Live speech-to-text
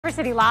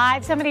City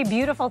Live. So many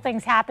beautiful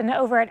things happen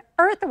over at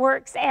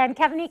Earthworks, and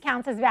Kevin E.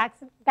 Counts is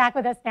back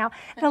with us now.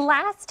 The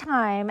last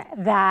time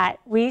that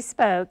we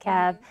spoke,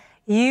 Kev,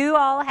 you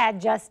all had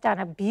just done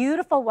a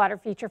beautiful water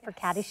feature for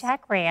Caddyshack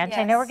Ranch.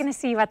 I know we're going to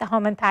see you at the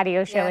Home and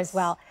Patio Show as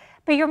well.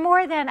 But you're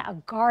more than a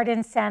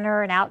garden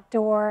center, an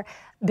outdoor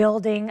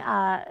building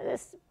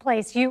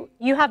place. You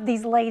have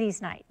these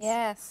ladies' nights.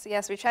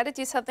 Yes. We try to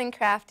do something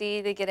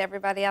crafty to get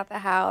everybody out the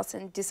house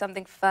and do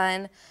something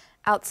fun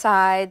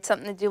outside,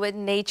 something to do with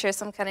nature,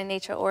 some kind of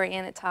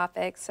nature-oriented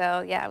topic.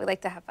 So yeah, we like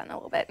to have fun a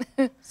little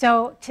bit.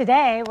 So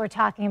today we're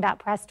talking about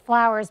pressed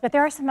flowers, but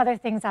there are some other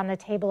things on the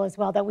table as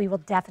well that we will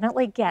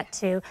definitely get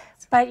to.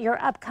 But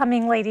your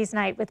upcoming ladies'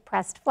 night with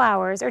pressed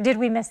flowers, or did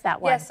we miss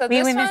that one? Yeah, so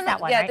we missed that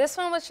one, right? This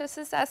one was just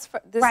this last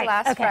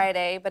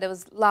Friday, but it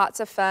was lots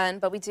of fun.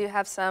 But we do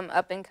have some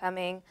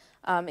up-and-coming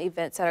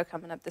events that are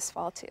coming up this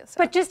fall too. So.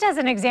 But just as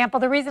an example,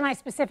 the reason I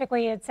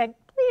specifically had said,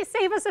 please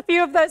save us a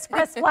few of those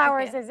pressed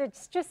flowers is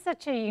it's just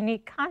such a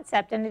unique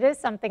concept, and it is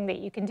something that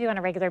you can do on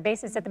a regular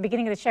basis. At the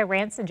beginning of the show,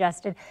 Rand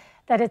suggested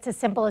that it's as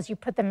simple as you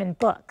put them in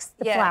books,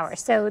 the flowers.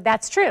 So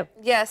that's true.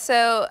 Yeah,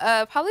 so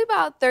probably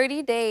about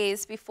 30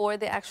 days before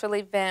the actual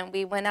event,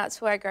 we went out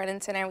to our garden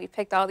center and we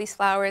picked all these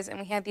flowers, and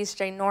we had these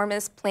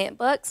ginormous plant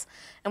books,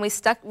 and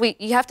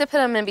you have to put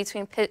them in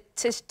between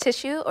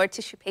tissue or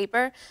tissue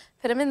paper,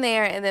 put them in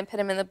there, and then put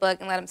them in the book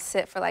and let them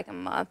sit for like a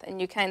month, and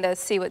you kind of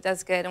see what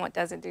does good and what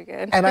doesn't do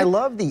good. And I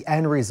love the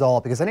end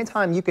result, because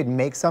anytime you could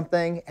make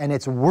something and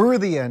it's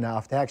worthy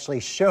enough to actually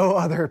show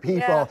other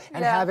people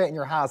and have it in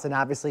your house, and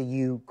obviously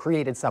you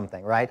created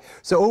something, right?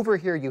 So over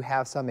here you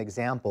have some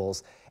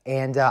examples,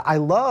 and I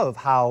love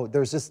how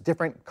there's just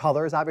different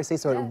colors, obviously,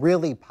 so it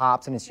really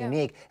pops and it's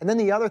unique. And then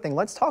the other thing,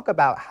 let's talk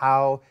about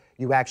how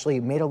you actually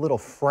made a little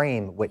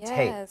frame with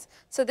tape.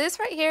 So this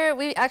right here,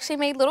 we actually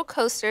made little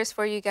coasters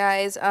for you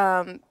guys.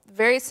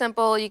 Very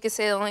simple. You could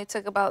say it only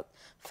took about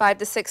 5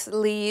 to 6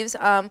 leaves.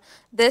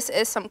 This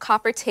is some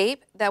copper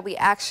tape that we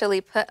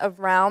actually put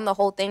around the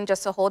whole thing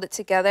just to hold it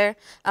together.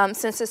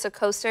 Since it's a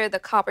coaster, the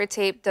copper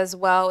tape does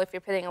well if you're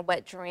putting a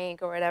wet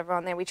drink or whatever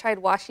on there. We tried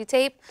washi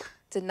tape.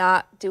 Did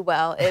not do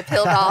well. It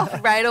peeled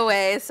off right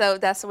away. So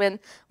that's when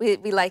we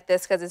like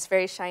this, because it's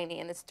very shiny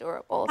and it's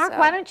durable. Mark,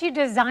 why don't you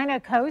design a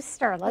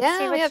coaster? Let's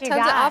see what we have you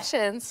tons got. of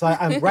options. So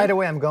right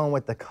away I'm going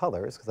with the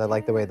colors, because I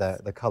like the way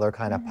the color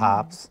kind of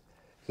pops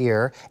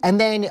here. And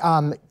then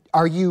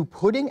are you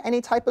putting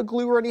any type of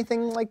glue or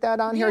anything like that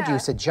on here? Do you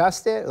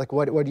suggest it? Like,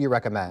 what do you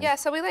recommend? Yeah,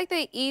 so we like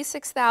the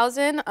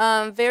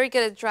E6000. Very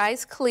good. It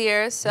dries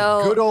clear.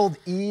 So good old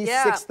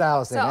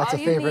E6000. So that's a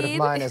favorite of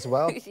mine as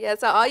well.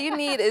 So all you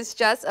need is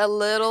just a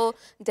little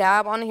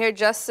dab on here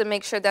just to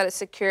make sure that it's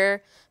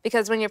secure.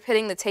 Because when you're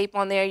putting the tape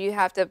on there, you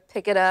have to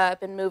pick it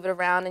up and move it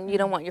around, and you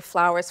don't want your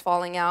flowers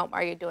falling out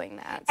while you're doing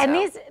that.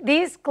 And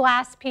these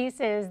glass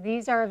pieces,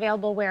 these are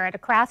available where, at a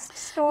craft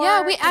store?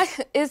 Yeah,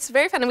 it's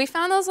very fun. And we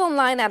found those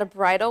online at a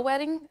bridal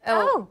wedding,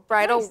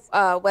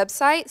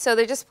 website. So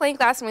they're just plain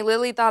glass, and we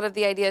literally thought of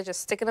the idea of just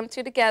sticking them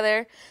two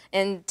together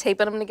and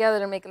taping them together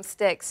to make them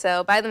stick.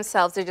 So by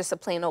themselves, they're just a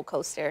plain old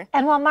coaster.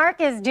 And while Mark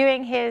is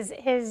doing his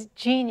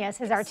genius,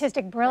 his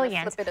artistic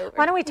brilliance,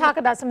 why don't we talk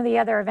about some of the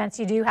other events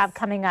you do have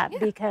coming up?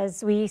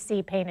 Because we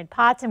see painted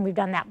pots, and we've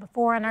done that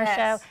before on our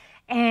show,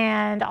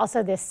 and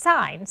also this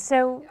sign.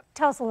 So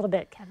tell us a little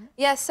bit, Kevin.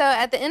 So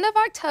at the end of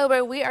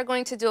October, we are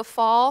going to do a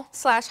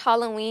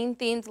fall/Halloween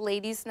themed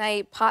ladies'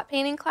 night pot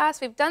painting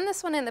class. We've done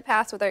this one in the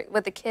past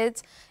with the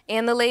kids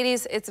and the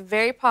ladies. It's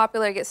very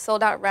popular. It gets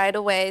sold out right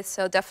away.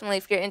 So definitely,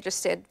 if you're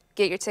interested,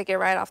 get your ticket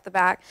right off the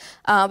back.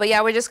 But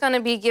yeah, we're just going to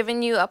be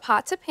giving you a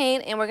pot to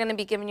paint, and we're going to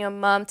be giving you a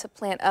mum to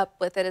plant up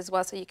with it as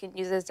well, so you can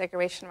use it as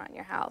decoration around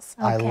your house.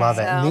 I love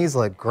it. And these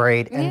look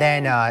great. And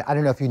then, I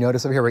don't know if you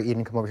noticed over here where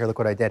Eden, come over here, look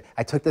what I did.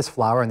 I took this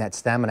flower and that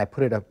stem and I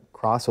put it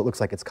across, so it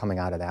looks like it's coming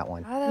out of that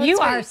one. Oh, you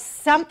are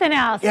something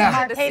else,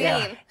 Mark.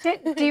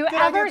 Do you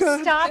ever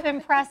stop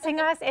impressing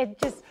us? It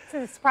just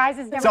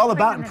surprises them. It's all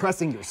about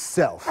impressing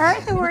yourself.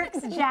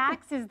 Earthworks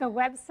Jax is the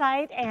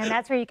website, and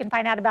that's where you can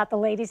find out about the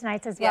ladies'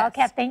 nights as well.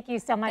 Kev, thank you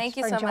so much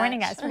for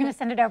joining us. We're going to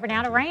send it over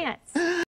now to Rance.